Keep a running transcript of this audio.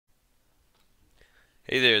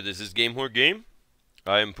Hey there, this is Hoard Game.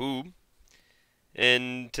 I am Poob,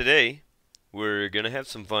 and today we're gonna have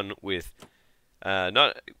some fun with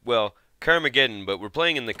Carmageddon, but we're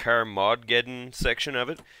playing in the Carmodgeddon section of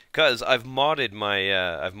it, cause I've modded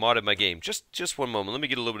my game. Just one moment. Let me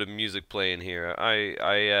get a little bit of music playing here.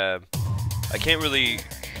 I can't really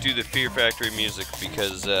do the Fear Factory music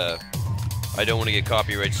because I don't want to get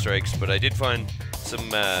copyright strikes, but I did find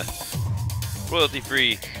some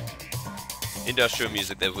royalty-free industrial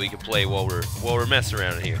music that we can play while we're messing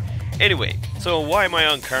around here. Anyway, so why am I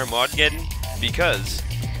on Carmodgeddon? Because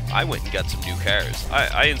I went and got some new cars.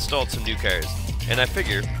 I installed some new cars, and I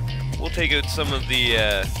figure we'll take out some of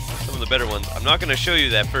the better ones. I'm not going to show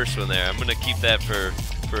you that first one there. I'm going to keep that for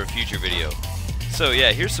a future video. So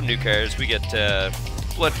yeah, here's some new cars. We got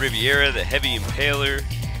Blood Riviera, the Heavy Impaler,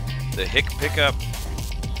 the Hick Pickup,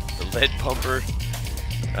 the Lead Pumper,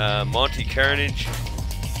 Monty Carnage,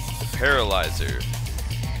 Paralyzer,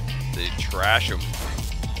 the Trash'em,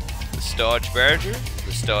 the Stodge Barger,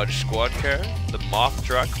 the Stodge Squad Car, the Moth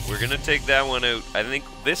Truck. We're gonna take that one out. I think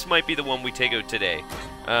this might be the one we take out today.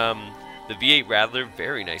 The V8 Rattler,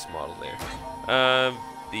 very nice model there.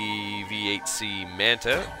 The V8C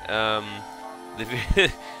Manta.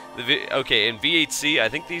 Okay, and V8C, I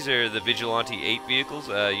think these are the Vigilante 8 vehicles.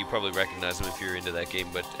 You probably recognize them if you're into that game,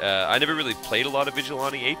 but I never really played a lot of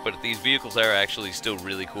Vigilante 8, but these vehicles are actually still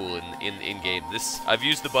really cool in game. I've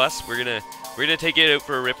used the bus. We're gonna take it out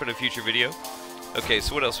for a rip in a future video. Okay,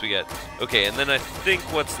 so what else we got? Okay, and then I think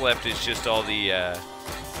what's left is just all the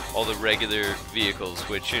regular vehicles,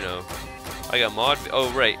 which, you know, I got mod.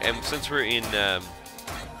 Oh right, and since we're in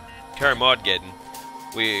Carmodgeddon,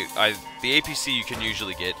 the APC you can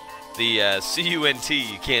usually get. The CUNT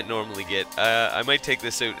you can't normally get. I might take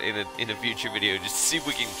this out in a future video just to see if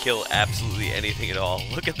we can kill absolutely anything at all.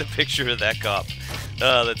 Look at the picture of that cop.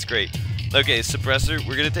 Oh, that's great. Okay, suppressor.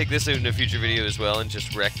 We're gonna take this out in a future video as well and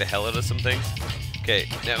just wreck the hell out of some things. Okay,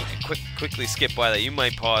 now quickly skip by that. You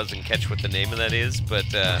might pause and catch what the name of that is, but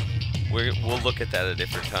we'll look at that at a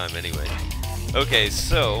different time anyway. Okay,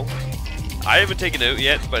 so I haven't taken it out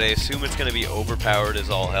yet, but I assume it's gonna be overpowered as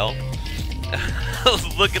all hell.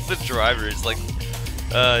 Look at the driver. It's like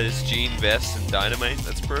his jean vest and dynamite.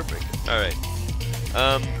 That's perfect. All right.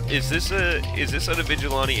 Is this out of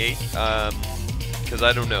Vigilante 8? Because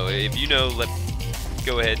I don't know. If you know,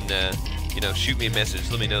 go ahead and you know, shoot me a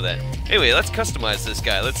message. Let me know that. Anyway, let's customize this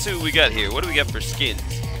guy. Let's see what we got here. What do we got for skins?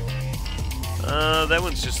 That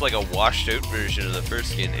one's just like a washed out version of the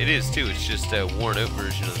first skin. It is too. It's just a worn out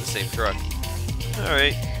version of the same truck. All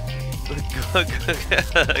right.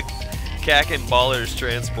 Cack and Ballers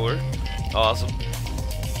Transport. Awesome.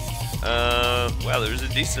 Wow, there's a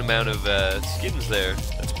decent amount of skins there.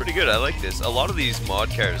 That's pretty good. I like this. A lot of these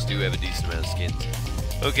mod cars do have a decent amount of skins.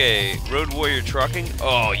 Okay, Road Warrior Trucking.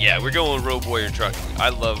 Oh yeah, we're going with Road Warrior Trucking. I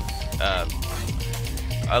love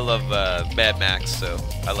Mad Max, so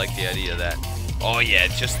I like the idea of that. Oh yeah,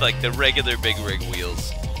 just like the regular big rig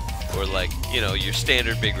wheels, or like, you know, your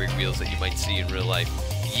standard big rig wheels that you might see in real life.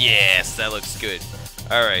 Yes, that looks good.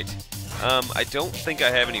 All right. I don't think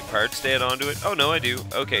I have any parts to add onto it. Oh, no, I do.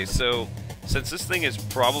 Okay, so since this thing is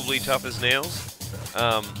probably tough as nails,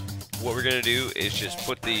 what we're going to do is just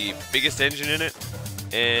put the biggest engine in it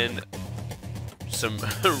and some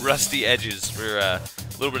rusty edges for a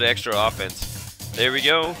little bit of extra offense. There we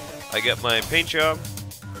go. I got my paint job.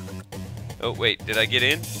 Oh, wait, did I get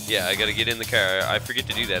in? Yeah, I got to get in the car. I forget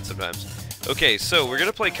to do that sometimes. Okay, so we're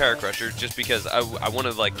going to play Car Crusher just because I want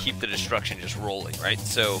to, like, keep the destruction just rolling, right?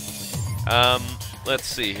 So let's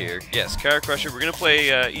see here. Yes, Car Crusher. We're gonna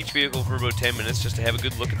play each vehicle for about 10 minutes just to have a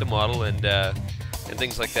good look at the model and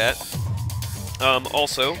things like that.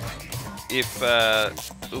 Also, if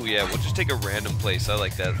oh yeah, we'll just take a random place. I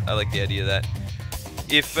like that. I like the idea of that.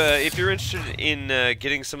 If you're interested in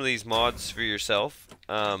getting some of these mods for yourself,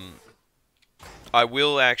 I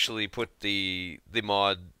will actually put the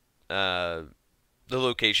mod the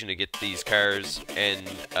location to get these cars and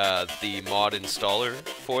the mod installer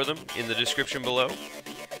for them in the description below.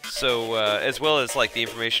 So as well as like the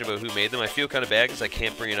information about who made them. I feel kind of bad because I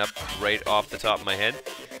can't bring it up right off the top of my head.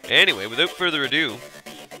 Anyway, without further ado,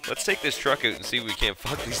 let's take this truck out and see if we can't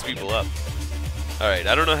fuck these people up. Alright,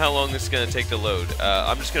 I don't know how long this is going to take to load.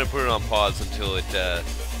 I'm just going to put it on pause until it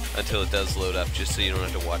does load up, just so you don't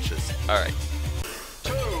have to watch this. Alright.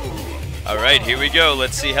 Alright, here we go.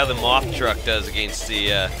 Let's see how the Moth truck does against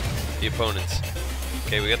the opponents.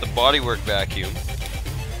 Okay, we got the bodywork vacuum.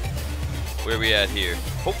 Where are we at here?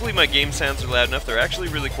 Hopefully my game sounds are loud enough. They're actually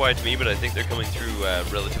really quiet to me, but I think they're coming through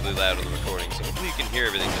relatively loud on the recording, so hopefully you can hear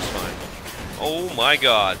everything just fine. Oh my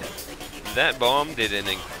god. That bomb did an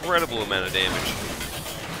incredible amount of damage.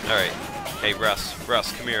 Alright. Hey, Russ,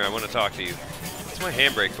 come here, I want to talk to you. What's my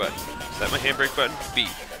handbrake button? Is that my handbrake button? B.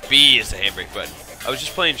 B is the handbrake button. I was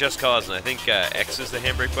just playing Just Cause, and I think X is the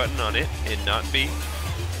handbrake button on it, and not B.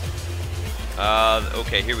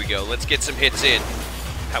 Okay, here we go. Let's get some hits in.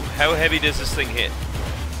 How heavy does this thing hit?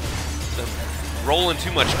 I'm rolling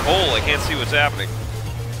too much coal. I can't see what's happening.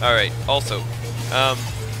 Alright, also,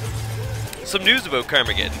 some news about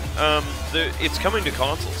Carmageddon. It's coming to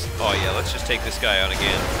consoles. Oh yeah, let's just take this guy on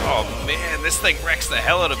again. Oh man, this thing wrecks the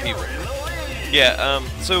hell out of people. Yeah,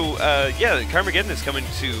 yeah, Carmageddon is coming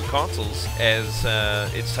to consoles as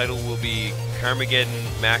its title will be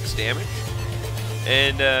Carmageddon Max Damage.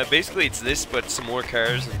 And basically it's this, but some more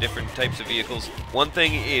cars and different types of vehicles. One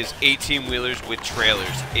thing is 18-wheelers with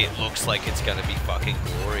trailers. It looks like it's going to be fucking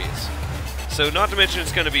glorious. So not to mention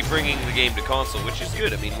it's going to be bringing the game to console, which is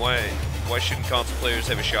good. I mean, why shouldn't console players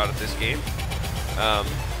have a shot at this game?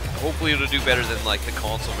 Hopefully it'll do better than like the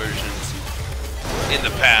console versions in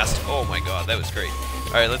the past. Oh my god, that was great.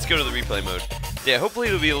 Alright, let's go to the replay mode. Yeah, hopefully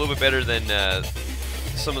it'll be a little bit better than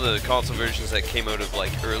some of the console versions that came out of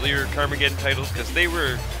like earlier Carmageddon titles, because they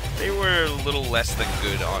were a little less than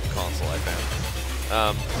good on console, I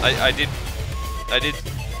found. I did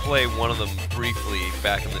play one of them briefly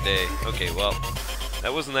back in the day. Okay, well,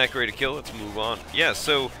 that wasn't that great a kill. Let's move on. Yeah,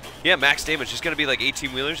 so yeah, max damage is going to be like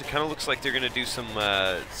 18-wheelers. It kind of looks like they're going to do some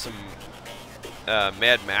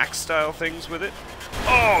Mad Max style things with it.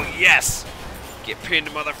 Oh yes, get pinned,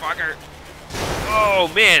 motherfucker.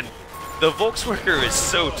 Oh man, the Volkswagen is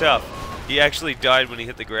so tough. He actually died when he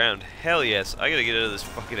hit the ground. Hell yes, I gotta get out of this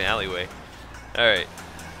fucking alleyway. Alright,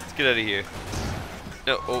 let's get out of here.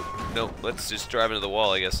 No, oh, no, let's just drive into the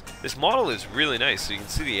wall, I guess. This model is really nice. So you can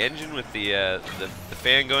see the engine with the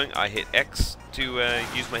fan going. I hit X to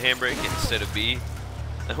use my handbrake instead of B.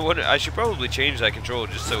 I should probably change that control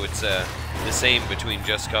just so it's the same between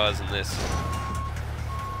Just Cause and this.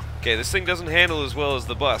 Okay, this thing doesn't handle as well as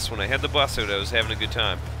the bus. When I had the bus out, I was having a good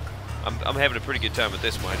time. I'm having a pretty good time with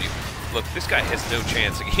this, mind you. Look, this guy has no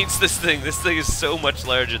chance against this thing. This thing is so much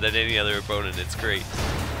larger than any other opponent. It's great.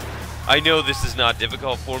 I know this is not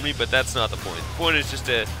difficult for me, but that's not the point. The point is just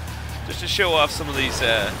to show off some of these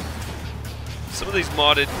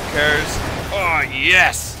modded cars. Oh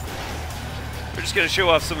yes! We're just gonna show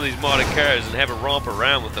off some of these modded cars and have a romp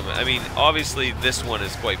around with them. I mean, obviously this one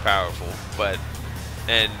is quite powerful, but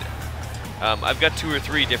I've got 2 or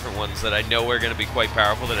 3 different ones that I know are going to be quite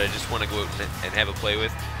powerful that I just want to go out and have a play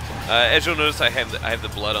with. As you'll notice, I have the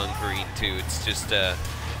blood on green too. It's just a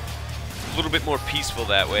little bit more peaceful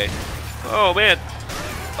that way. Oh man,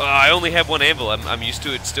 I only have 1 anvil. I'm used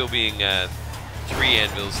to it still being 3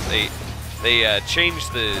 anvils. They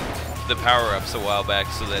changed the power-ups a while back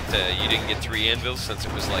so that you didn't get 3 anvils since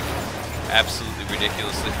it was like absolutely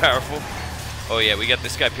ridiculously powerful. Oh yeah, we got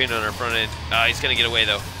this guy pinned on our front end. He's gonna get away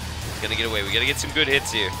though. He's gonna get away. We gotta get some good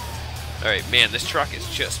hits here. Alright, man, this truck is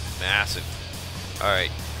just massive.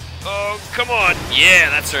 Alright. Oh, come on! Yeah,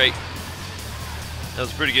 that's right. That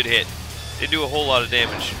was a pretty good hit. Didn't do a whole lot of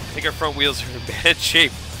damage. I think our front wheels are in bad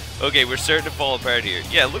shape. Okay, we're starting to fall apart here.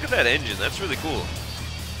 Yeah, look at that engine. That's really cool.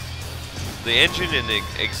 The engine and the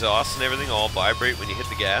exhaust and everything all vibrate when you hit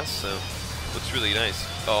the gas, so looks really nice.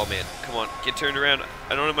 Oh man, come on, get turned around.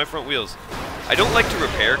 I don't have my front wheels. I don't like to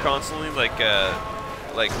repair constantly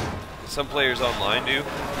like some players online do,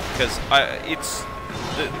 because it's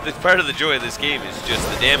the part of the joy of this game is just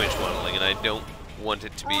the damage modeling, and I don't want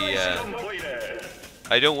it to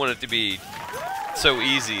be so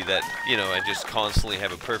easy that, you know, I just constantly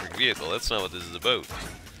have a perfect vehicle. That's not what this is about.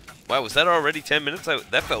 Wow, was that already 10 minutes?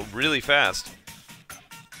 That felt really fast.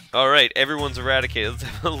 Alright, everyone's eradicated. Let's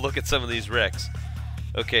have a look at some of these wrecks.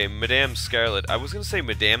 Okay, Madame Scarlet. I was going to say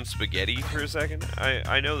Madame Spaghetti for a second.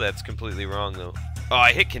 I know that's completely wrong, though. Oh,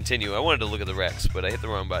 I hit continue. I wanted to look at the wrecks, but I hit the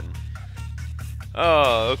wrong button.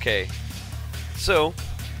 Oh, okay. So,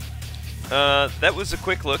 that was a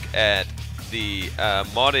quick look at the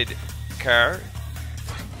modded car.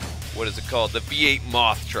 What is it called? The V8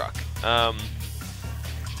 Moth truck.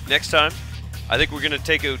 Next time, I think we're going to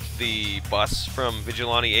take out the bus from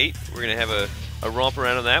Vigilante 8. We're going to have a romp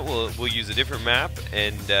around on that. We'll use a different map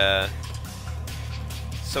and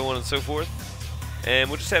so on and so forth. And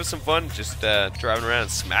we'll just have some fun just driving around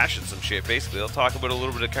and smashing some shit, basically. I'll talk about a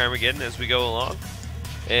little bit of Carmageddon as we go along.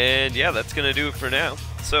 And yeah, that's going to do it for now.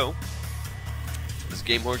 So, this is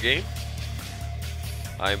Game Hoard Game.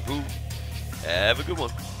 I'm Pooh. Have a good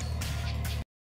one.